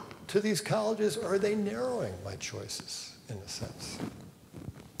to these colleges, or are they narrowing my choices, in a sense?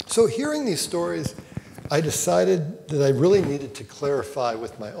 So hearing these stories, I decided that I really needed to clarify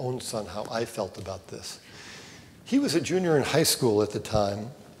with my own son how I felt about this. He was a junior in high school at the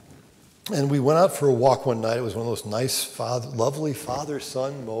time, and we went out for a walk one night. It was one of those nice, lovely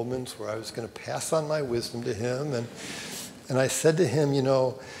father-son moments where I was going to pass on my wisdom to him. And I said to him, you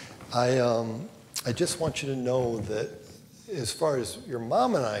know, I just want you to know that as far as your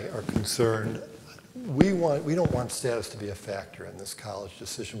mom and I are concerned, we don't want status to be a factor in this college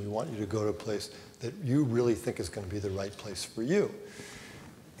decision. We want you to go to a place that you really think is going to be the right place for you.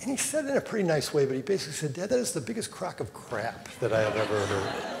 And he said it in a pretty nice way, but he basically said, Dad, that is the biggest crock of crap that I have ever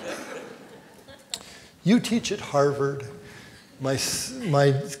heard. You teach at Harvard. My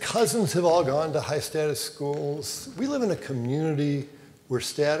cousins have all gone to high status schools. We live in a community where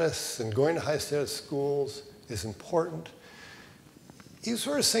status and going to high status schools is important. He was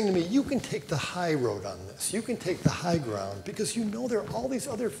sort of saying to me, you can take the high road on this. You can take the high ground because you know there are all these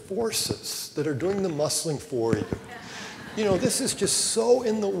other forces that are doing the muscling for you. You know, this is just so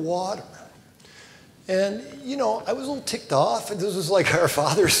in the water. And, you know, I was a little ticked off. And this was like our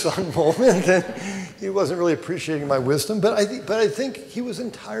father-son moment. And he wasn't really appreciating my wisdom. But I think he was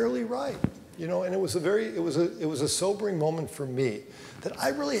entirely right. You know, and it was a sobering moment for me that I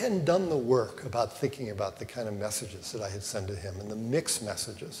really hadn't done the work about thinking about the kind of messages that I had sent to him and the mixed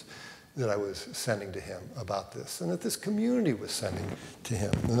messages that I was sending to him about this and that this community was sending to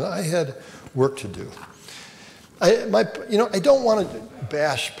him. And I had work to do. I don't want to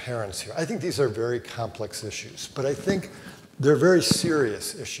bash parents here. I think these are very complex issues, but I think they're very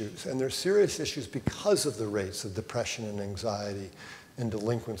serious issues, and they're serious issues because of the rates of depression and anxiety and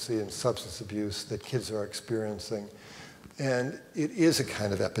delinquency and substance abuse that kids are experiencing. And it is a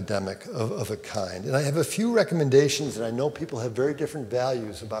kind of epidemic of a kind. And I have a few recommendations, and I know people have very different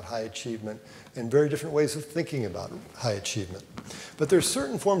values about high achievement and very different ways of thinking about high achievement. But there are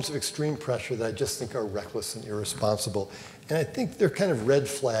certain forms of extreme pressure that I just think are reckless and irresponsible. And I think they're kind of red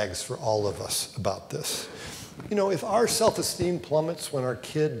flags for all of us about this. You know, if our self-esteem plummets when our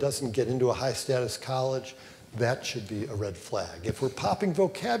kid doesn't get into a high-status college, that should be a red flag. If we're popping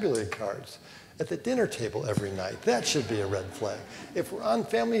vocabulary cards at the dinner table every night, that should be a red flag. If we're on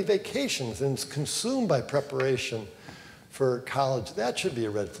family vacations and it's consumed by preparation for college, that should be a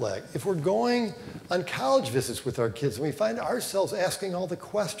red flag. If we're going on college visits with our kids and we find ourselves asking all the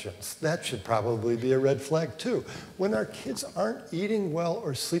questions, that should probably be a red flag too. When our kids aren't eating well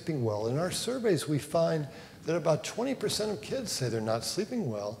or sleeping well, in our surveys we find that about 20% of kids say they're not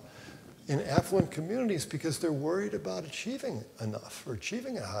sleeping well in affluent communities because they're worried about achieving enough or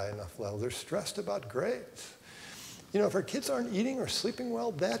achieving a high enough level. They're stressed about grades. You know, if our kids aren't eating or sleeping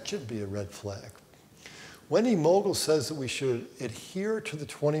well, that should be a red flag. Wendy Mogul says that we should adhere to the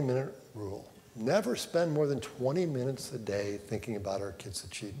 20-minute rule. Never spend more than 20 minutes a day thinking about our kids'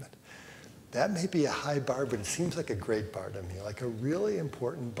 achievement. That may be a high bar, but it seems like a great bar to me, like a really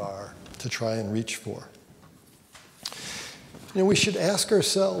important bar to try and reach for. You know, we should ask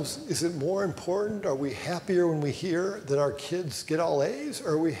ourselves, is it more important? Are we happier when we hear that our kids get all A's?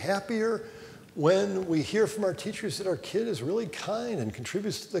 Or are we happier when we hear from our teachers that our kid is really kind and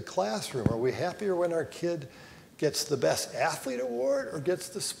contributes to the classroom? Are we happier when our kid gets the best athlete award or gets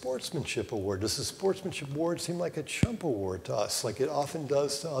the sportsmanship award? Does the sportsmanship award seem like a chump award to us, like it often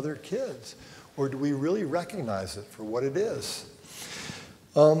does to other kids? Or do we really recognize it for what it is?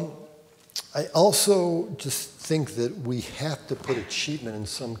 I also just think that we have to put achievement in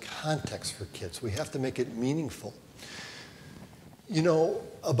some context for kids. We have to make it meaningful. You know,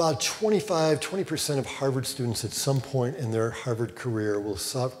 about 20% of Harvard students at some point in their Harvard career will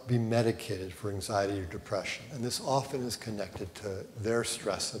be medicated for anxiety or depression. And this often is connected to their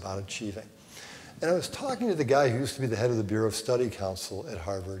stress about achieving. And I was talking to the guy who used to be the head of the Bureau of Study Council at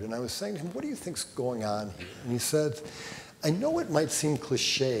Harvard, and I was saying to him, what do you think's going on here? And he said, I know it might seem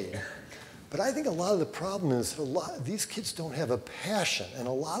cliche, but I think a lot of the problem is these kids don't have a passion, and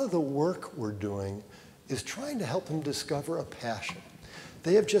a lot of the work we're doing is trying to help them discover a passion.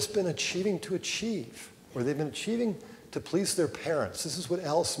 They have just been achieving to achieve, or they've been achieving to please their parents. This is what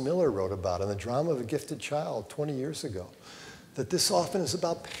Alice Miller wrote about in The Drama of a Gifted Child 20 years ago, that this often is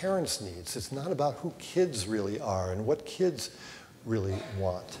about parents' needs. It's not about who kids really are and what kids really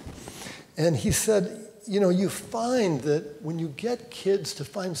want. And he said, you know, you find that when you get kids to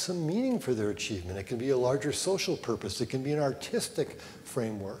find some meaning for their achievement, it can be a larger social purpose, it can be an artistic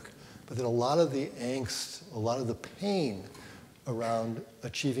framework, but that a lot of the angst, a lot of the pain around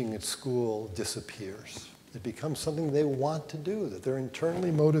achieving at school disappears. It becomes something they want to do, that they're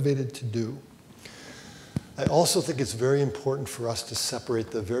internally motivated to do. I also think it's very important for us to separate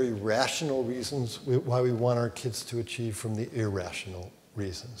the very rational reasons why we want our kids to achieve from the irrational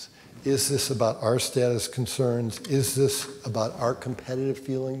reasons. Is this about our status concerns? Is this about our competitive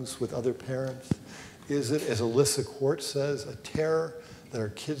feelings with other parents? Is it, as Alyssa Quart says, a terror that our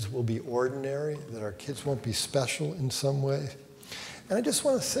kids will be ordinary, that our kids won't be special in some way? And I just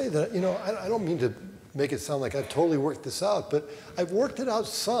want to say that, you know, I don't mean to make it sound like I've totally worked this out, but I've worked it out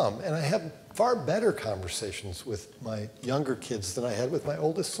some, and I have far better conversations with my younger kids than I had with my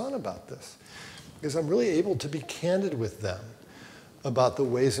oldest son about this, because I'm really able to be candid with them about the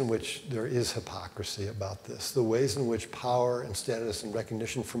ways in which there is hypocrisy about this, the ways in which power and status and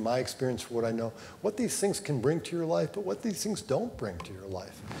recognition, from my experience, from what I know, what these things can bring to your life, but what these things don't bring to your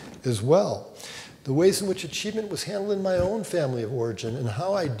life as well. The ways in which achievement was handled in my own family of origin, and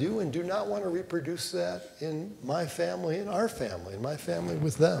how I do and do not want to reproduce that in my family, in our family, in my family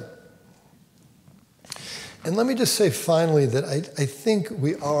with them. And let me just say finally that I think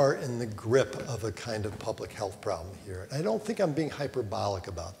we are in the grip of a kind of public health problem here. I don't think I'm being hyperbolic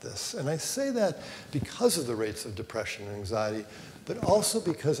about this. And I say that because of the rates of depression and anxiety, but also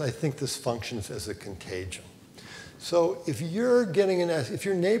because I think this functions as a contagion. So if your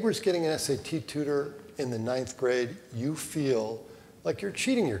neighbor's getting an SAT tutor in the 9th grade, you feel like you're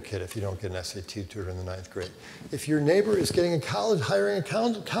cheating your kid if you don't get an SAT tutor in the 9th grade. If your neighbor is hiring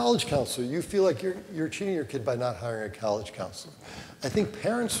a college counselor, you feel like you're cheating your kid by not hiring a college counselor. I think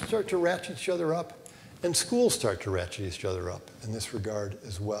parents start to ratchet each other up, and schools start to ratchet each other up in this regard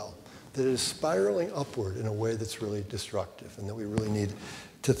as well. That it is spiraling upward in a way that's really destructive and that we really need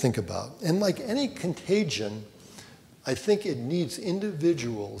to think about. And like any contagion, I think it needs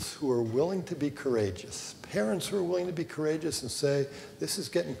individuals who are willing to be courageous, parents who are willing to be courageous and say, this is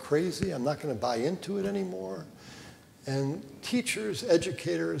getting crazy, I'm not going to buy into it anymore, and teachers,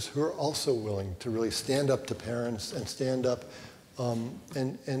 educators who are also willing to really stand up to parents and stand up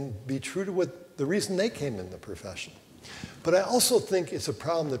and be true to what the reason they came in the profession. But I also think it's a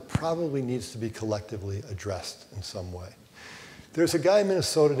problem that probably needs to be collectively addressed in some way. There's a guy in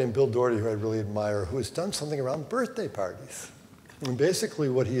Minnesota named Bill Doherty who I really admire who has done something around birthday parties. And basically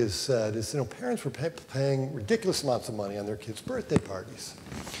what he has said is, you know, parents were paying ridiculous amounts of money on their kids' birthday parties.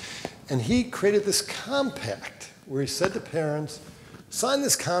 And he created this compact where he said to parents, sign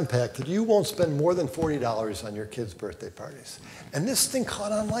this compact that you won't spend more than $40 on your kids' birthday parties. And this thing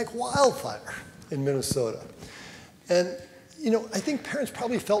caught on like wildfire in Minnesota. And you know, I think parents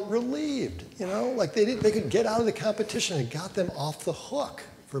probably felt relieved, you know, like they could get out of the competition. It got them off the hook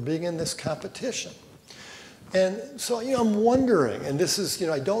for being in this competition. And so, you know, I'm wondering, and this is, you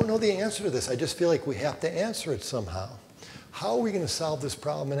know, I don't know the answer to this. I just feel like we have to answer it somehow. How are we going to solve this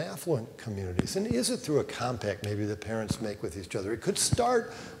problem in affluent communities? And is it through a compact maybe that parents make with each other? It could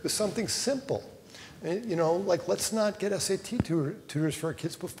start with something simple. You know, like let's not get SAT tutors for our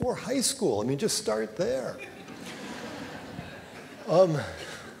kids before high school. I mean, just start there.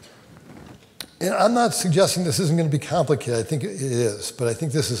 And I'm not suggesting this isn't going to be complicated. I think it is, but I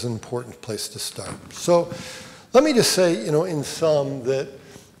think this is an important place to start. So let me just say, in sum, that,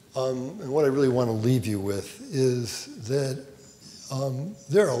 and what I really want to leave you with is that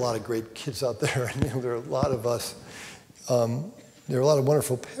there are a lot of great kids out there, and there are a lot of us, there are a lot of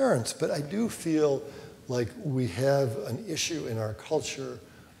wonderful parents, but I do feel like we have an issue in our culture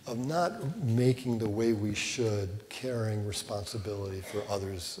of not making the way we should caring responsibility for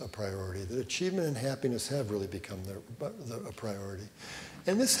others a priority, that achievement and happiness have really become a priority.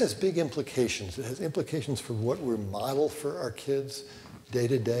 And this has big implications. It has implications for what we model for our kids day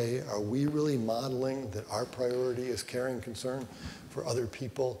to day. Are we really modeling that our priority is caring and concern for other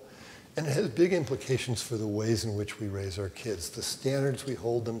people? And it has big implications for the ways in which we raise our kids, the standards we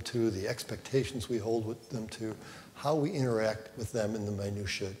hold them to, the expectations we hold them to, how we interact with them in the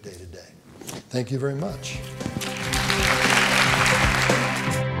minutiae day to day. Thank you very much.